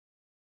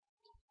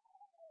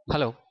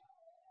Hello,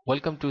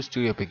 welcome to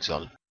Studio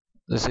Pixel.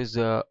 This is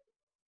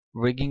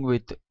Rigging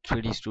with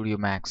 3D Studio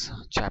Max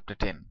Chapter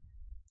 10.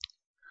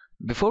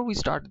 Before we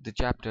start the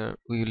chapter,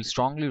 we will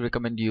strongly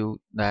recommend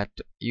you that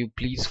you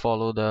please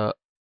follow the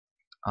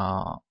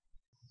uh,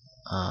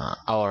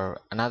 our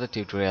another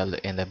tutorial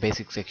in the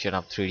basic section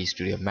of 3D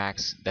Studio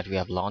Max that we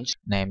have launched,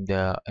 named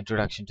the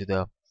Introduction to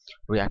the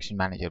Reaction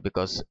Manager,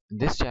 because in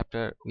this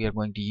chapter we are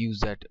going to use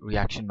that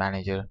Reaction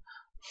Manager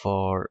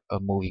for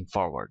moving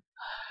forward.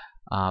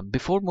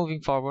 Before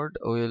moving forward,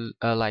 we'll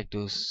like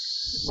to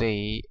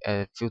say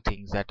a few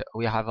things that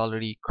we have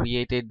already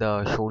created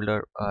the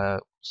shoulder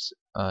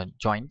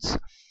joints,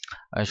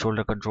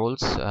 shoulder controls,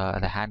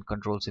 the hand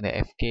controls in the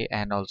FK,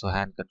 and also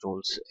hand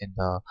controls in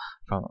the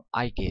from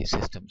IK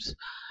systems.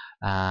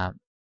 Um,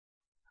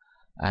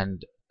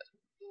 and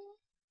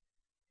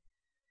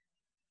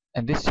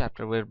in this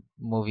chapter, we're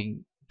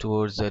moving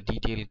towards the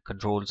detailed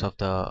controls of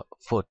the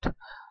foot.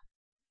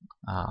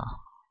 Uh,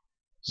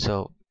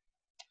 so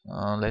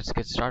let's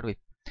get started with.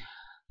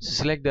 So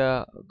select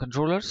the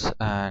controllers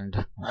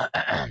and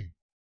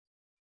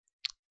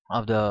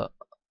of the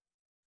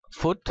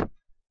foot,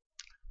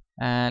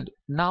 and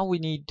now we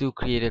need to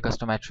create a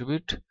custom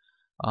attribute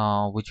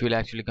which will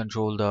actually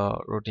control the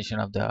rotation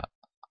of the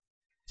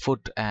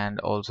foot and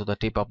also the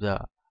tip of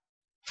the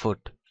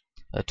foot,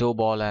 the toe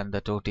ball and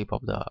the toe tip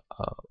of the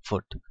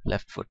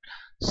left foot.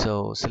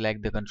 So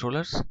select the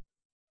controllers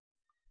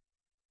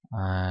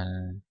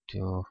and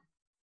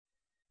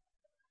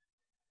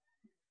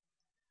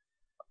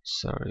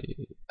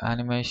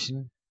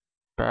animation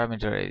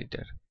parameter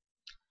editor.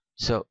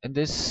 So in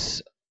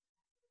this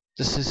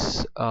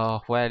is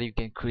where you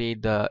can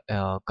create the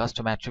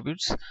custom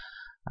attributes,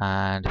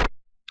 and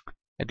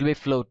it will be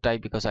float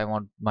type because I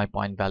want my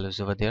point values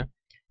over there.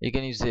 You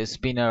can use a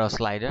spinner or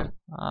slider.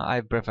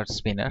 I prefer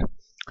spinner,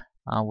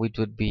 which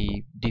would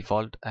be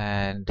default,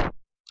 and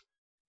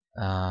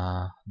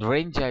the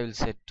range I will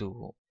set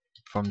to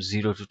from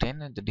 0 to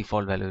 10, and the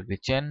default value will be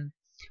 10.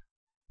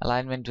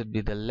 Alignment would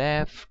be the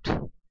left,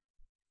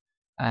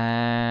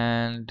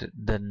 and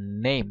the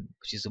name,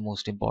 which is the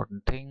most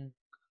important thing.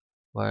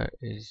 Where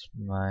is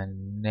my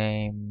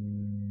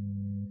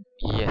name?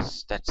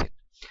 Yes, that's it.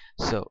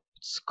 So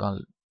it's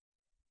called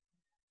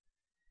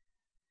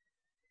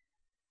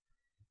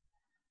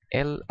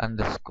L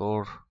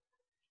underscore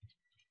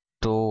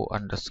toe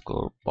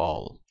underscore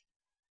ball.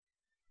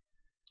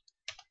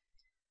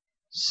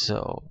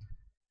 So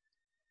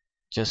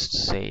just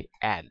say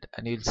add,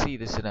 and you'll see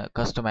this in a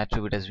custom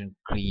attribute has been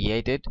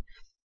created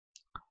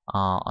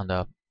on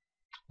the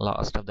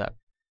last of that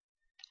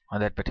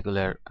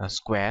particular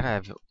square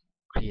I've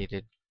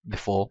created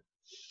before.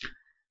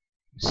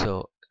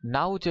 So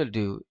now what you'll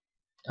do,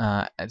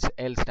 as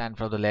L stand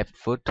for the left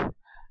foot,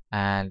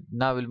 and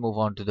now we'll move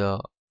on to the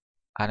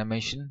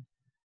animation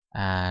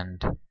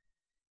and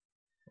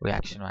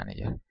reaction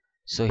manager.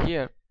 So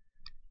here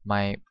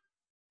my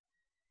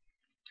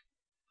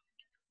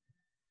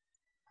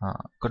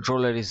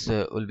controller is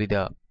will be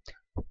the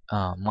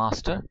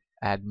master.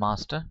 Add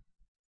master,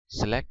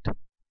 select,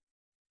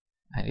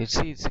 and you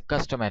see it's a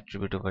custom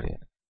attribute over here,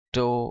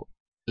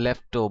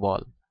 left toe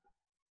ball.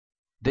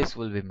 This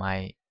will be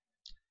my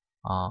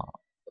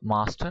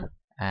master,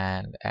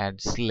 and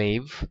add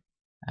slave,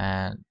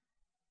 and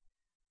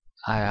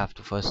I have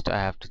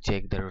to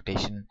check the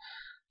rotation.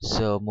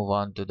 So move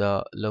on to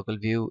the local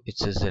view. It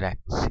says Z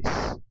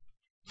axis.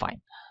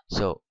 Fine.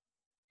 So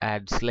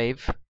add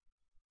slave,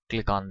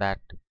 click on that,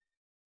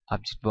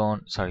 object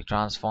bone,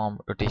 transform,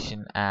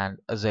 rotation, and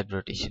a Z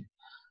rotation.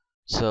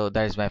 So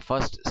that is my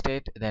first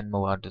state. Then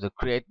move on to the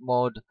create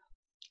mode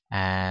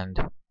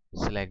and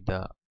select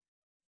the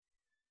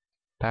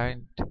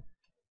parent,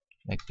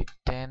 make it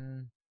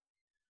 10,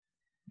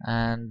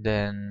 and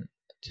then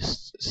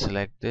just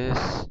select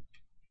this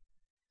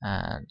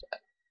and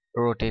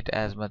rotate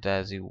as much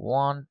as you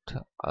want.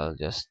 I'll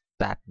just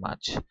that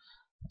much.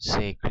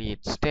 Say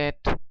create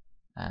state,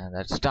 and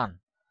that's done.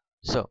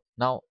 So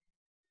now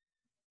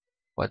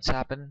what's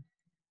happened?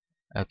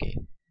 Okay.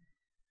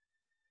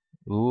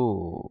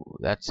 Ooh,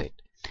 that's it.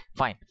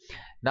 Fine.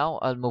 Now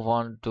I'll move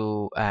on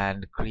to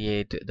and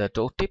create the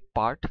toe tip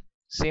part.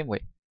 Same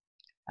way.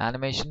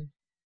 Animation,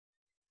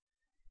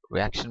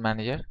 reaction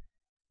manager,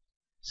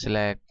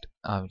 select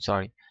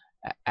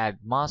add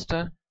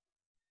master.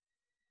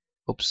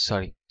 Oops,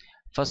 sorry.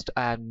 First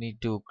I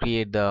need to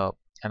create the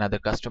another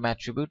custom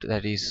attribute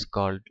that is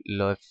called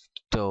left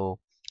toe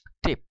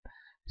tip.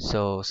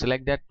 So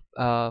select that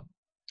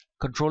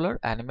controller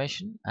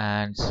animation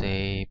and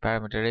say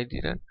parameter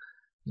editor,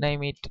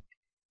 name it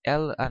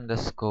L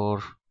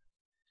underscore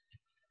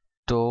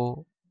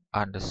toe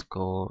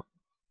underscore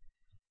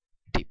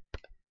tip,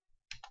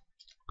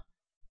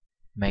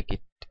 make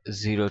it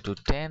 0 to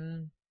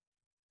 10,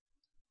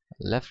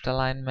 left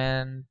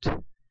alignment,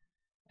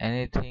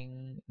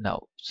 anything,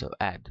 no, so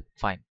add,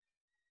 fine.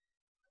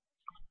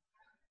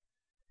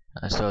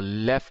 So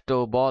left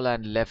toe ball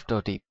and left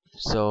toe tip.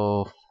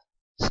 So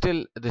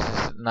still this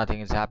is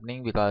nothing is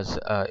happening because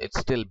it's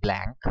still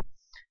blank,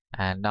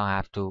 and now I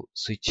have to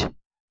switch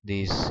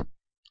these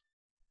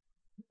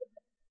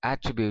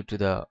attribute to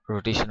the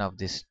rotation of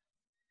this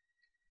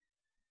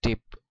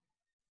tip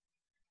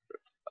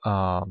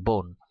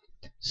bone.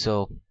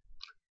 So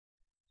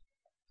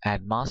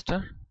add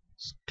master,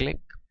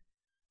 click,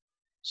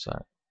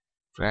 sorry,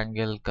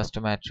 triangle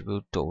custom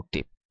attribute toe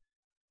tip,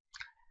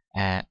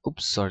 and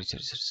oops, sorry.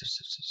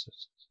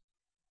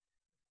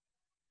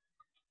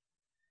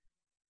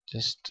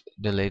 Just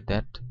delete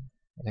that.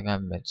 I think I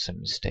made some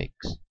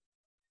mistakes.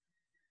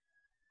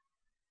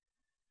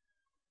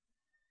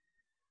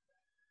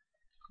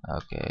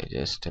 Okay,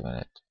 just a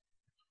minute.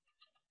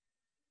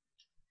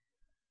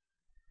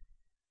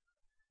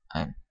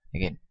 And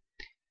again,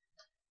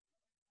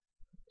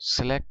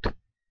 select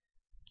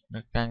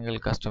rectangle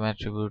custom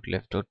attribute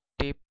left toe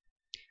tip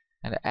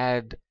and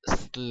add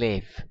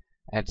slave.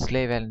 Add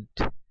slave and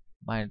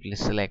mindly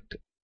select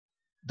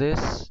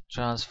this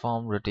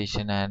transform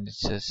rotation, and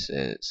it's just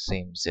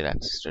same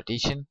z-axis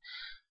rotation.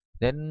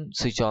 Then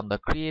switch on the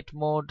create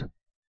mode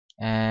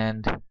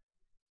and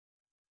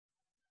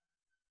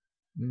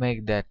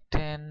make that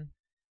 10.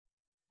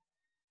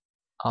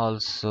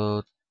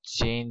 Also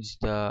change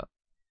the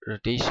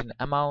rotation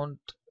amount,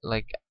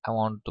 like I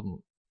want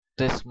to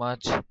this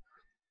much,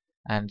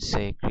 and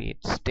say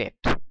create state,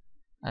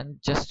 and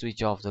just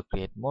switch off the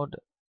create mode,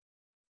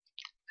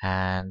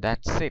 and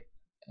that's it.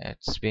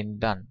 It's been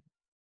done.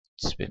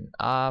 It's been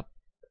up.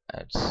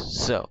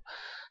 So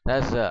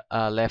that's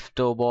a left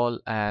toe ball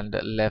and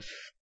left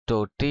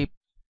toe tip.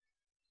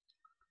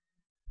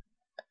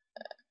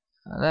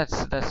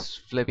 That's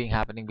flipping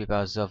happening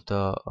because of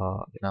the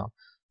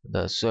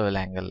the swivel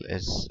angle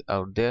is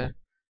out there.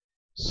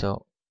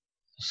 So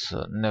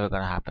never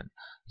gonna happen.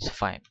 It's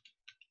fine.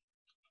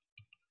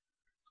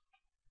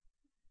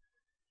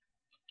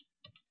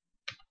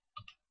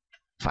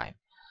 Fine.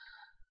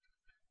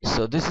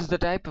 So this is the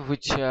type of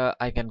which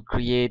I can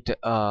create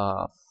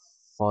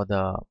for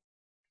the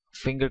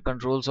finger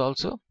controls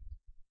also,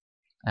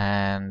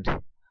 and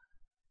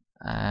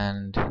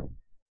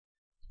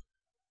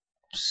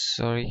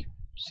sorry.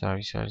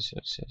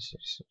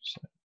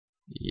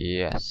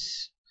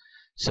 Yes.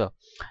 So,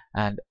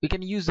 and we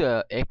can use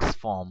a X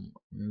form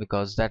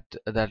because that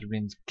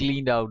means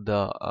cleaned out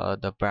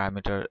the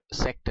parameter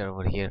sector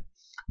over here,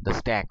 the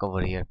stack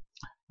over here.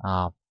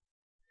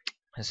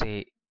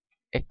 Say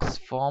X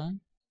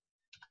form,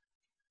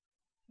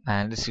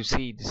 and this you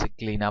see this is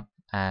clean up,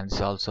 and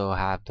this also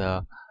have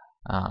the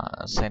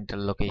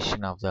central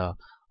location of the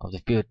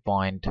pivot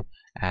point,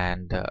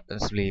 and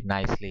it's really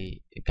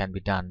nicely it can be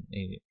done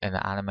in an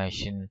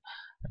animation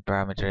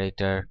parameter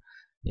editor.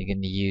 You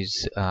can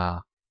use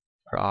r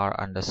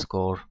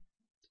underscore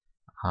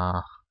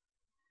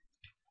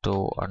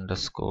toe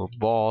underscore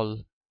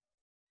ball,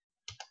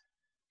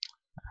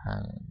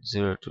 and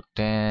 0 to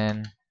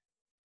 10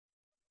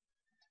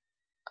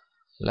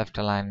 left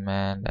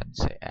alignment, and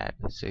say add.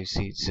 So you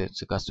see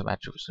it's a custom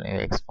attributes in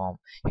X form.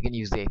 You can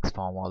use the X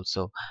form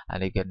also,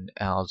 and you can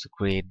also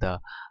create the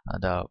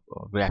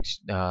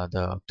reaction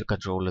the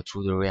controller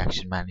through the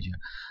reaction manager.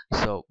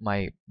 So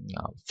my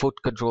foot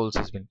controls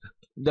has been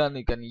done.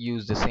 You can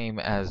use the same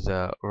as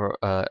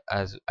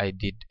I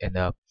did in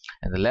the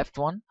left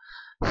one.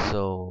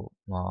 So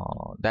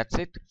that's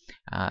it.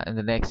 In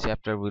the next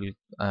chapter we'll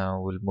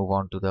move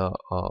on to the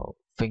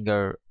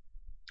finger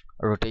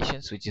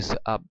rotations, which is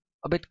a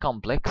bit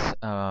complex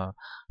rather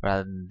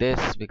than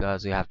this,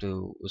 because you have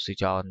to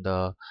switch on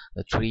the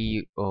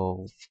three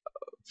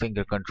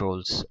finger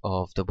controls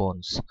of the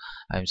bones,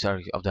 I'm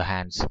sorry, of the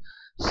hands.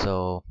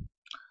 So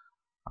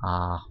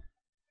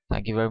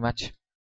thank you very much.